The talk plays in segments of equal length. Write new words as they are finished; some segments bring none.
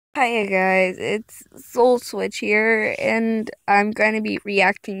Hiya guys, it's Soulswitch here, and I'm going to be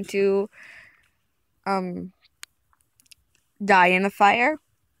reacting to um Die in a Fire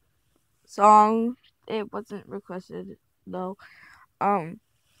song. It wasn't requested though. Um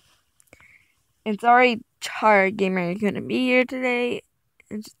and sorry Char Gamer couldn't be here today.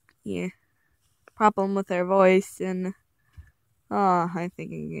 It's yeah, problem with her voice and I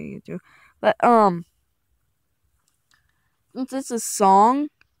think I'm getting it too. But since it's a song,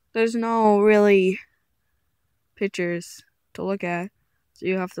 there's no really pictures to look at. So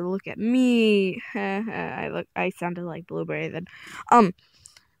you have to look at me. I sounded like Blueberry then. Um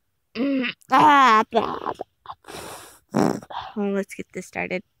well, let's get this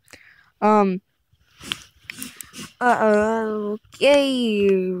started. Um okay,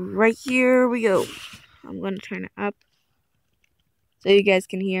 right here we go. I'm gonna turn it up so you guys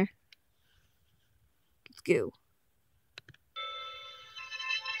can hear. Let's go.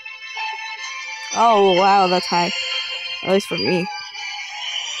 Oh wow, that's high. At least for me.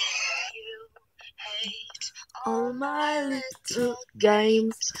 All my little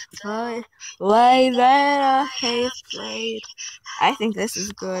games, my way that I have played. I think this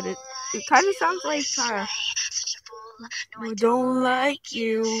is good. It kind of sounds like I don't like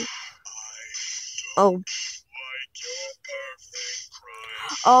you. Oh,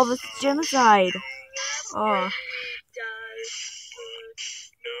 oh, this is genocide. Oh.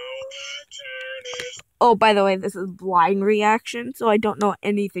 Oh, by the way, this is blind reaction, so I don't know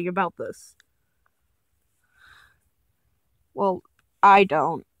anything about this. Well, I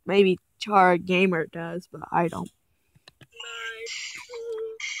don't. Maybe Char Gamer does, but I don't.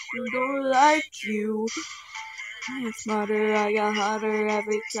 I don't like you. I get smarter, I got harder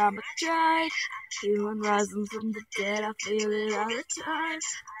every time I try. Feeling rising from the dead, I feel it all the time.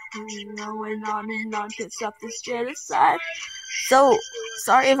 Going on and on to stop this genocide. So,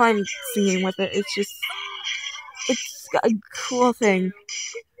 sorry if I'm singing with it, it's a cool thing.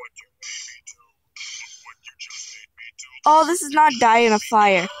 Oh, this is not Die in a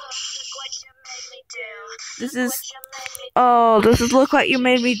Fire. This is Look What You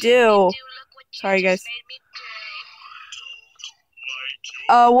Made Me Do. Sorry, guys.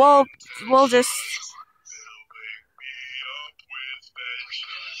 We'll just.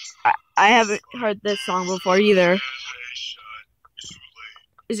 I haven't heard this song before either.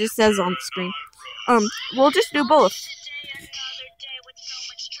 It just says on the screen. We'll just do both.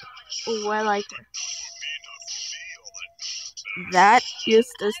 Oh, I like it. That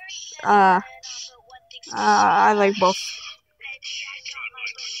used to. I like both.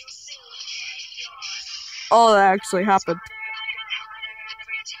 Oh, that actually happened.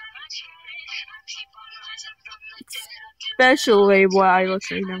 Especially what I was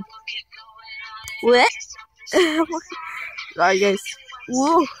saying now. What? Sorry, guys.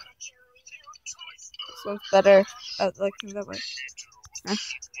 Woo. This one's better at looking that way.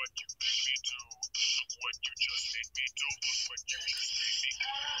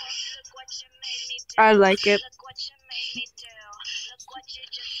 I like it.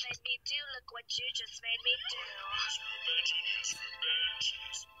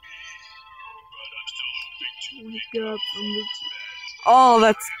 Oh,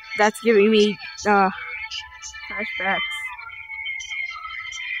 that's giving me flashbacks.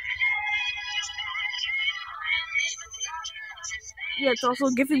 Yeah, it's also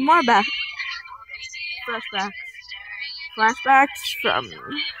giving more flashbacks. Flashbacks from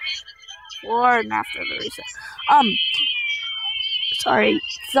before and after the reset. Sorry.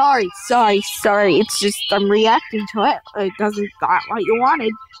 It's just I'm reacting to it. It doesn't got what you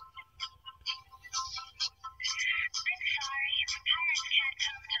wanted.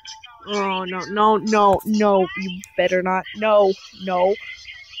 Oh no! You better not. No, not.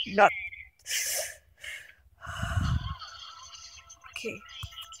 Okay.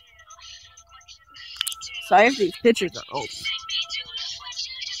 Sorry if these pictures are old.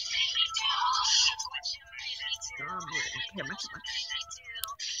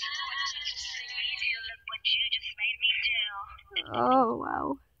 Oh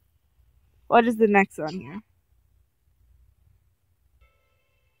wow. What is the next one here?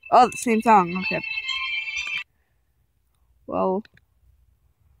 Oh, the same song. Okay. Well,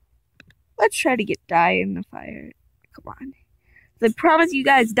 let's try to get Die in the Fire. Come on. I promise you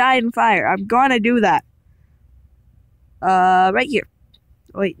guys Die in Fire. I'm gonna do that. Right here.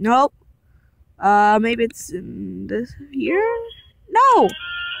 Wait, nope. Maybe it's in this here? No!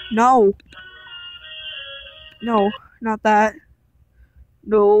 No, not that.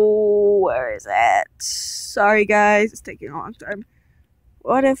 No, where is it? Sorry guys, it's taking a long time.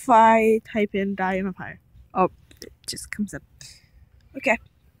 What if I type in Die in a Fire? Oh, it just comes up. Okay.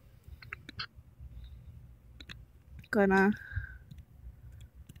 gonna.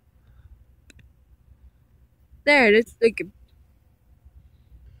 There it is. Like,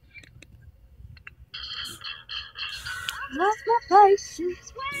 lost my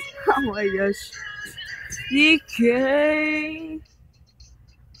patience. Oh my gosh. Decay.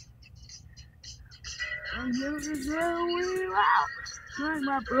 I'm never going out. Like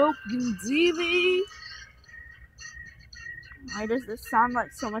my broken TV. Why does this sound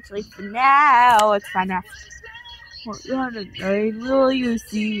like so much like now? It's fine now. What kind of night will you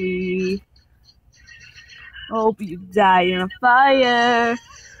see? Hope you die in a fire.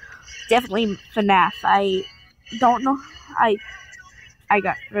 Definitely FNAF. I don't know. I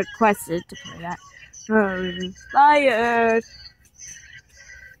got requested to play that. I'm inspired.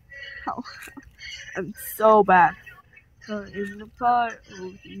 Oh, I'm so bad. In the part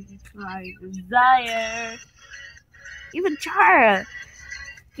of my desire. Even Chara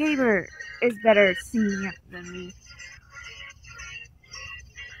Gamer is better singing it than me.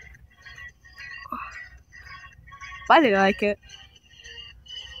 Why do you like it?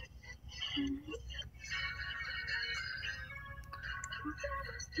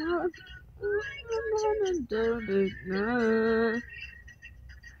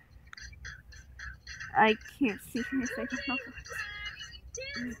 I can't see anything.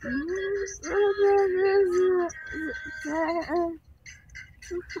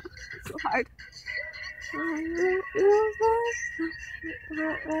 So hard.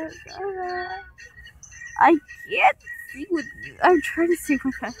 I can't see with you. I'm trying to see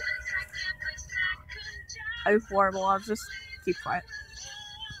with that. I'm horrible. I'll just keep quiet.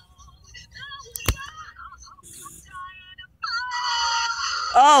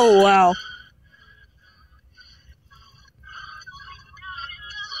 Oh wow.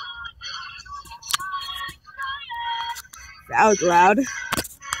 That was loud.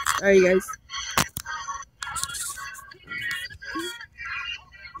 Sorry guys.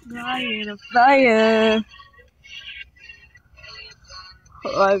 Flying a fire.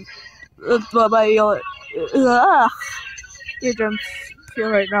 That's what my eardrums feel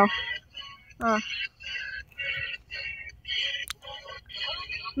right now.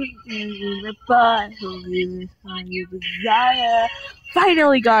 Desire.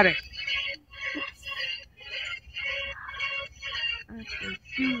 Finally got it.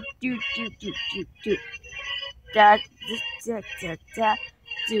 Do. Da da da da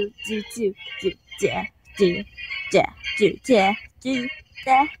do da do da do da do da do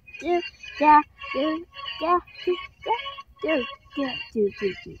da do da do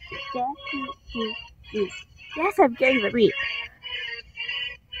da do. Yes, I'm getting the beat.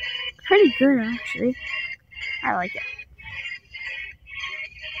 Pretty good actually. I like it.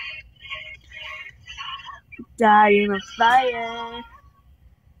 Die in a fire.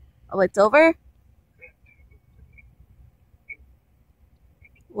 Oh, it's over?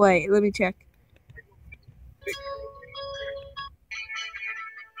 Wait, let me check.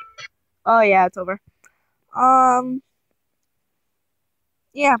 Oh yeah, it's over.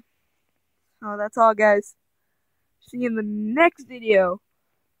 Yeah. So that's all, guys. See you in the next video,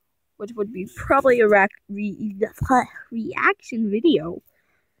 which would be probably a reaction video,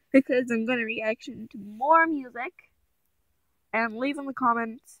 because I'm gonna reaction to more music, and leave in the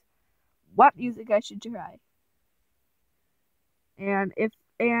comments what music I should try, and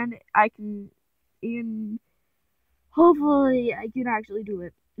I can, hopefully I can actually do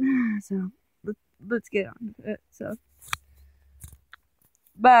it. So let's get on with it. So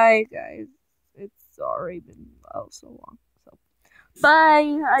bye, guys. It's already been so long. So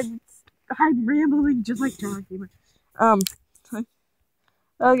bye. I'm rambling just like John Gamer.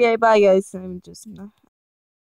 Okay, bye, guys. I'm just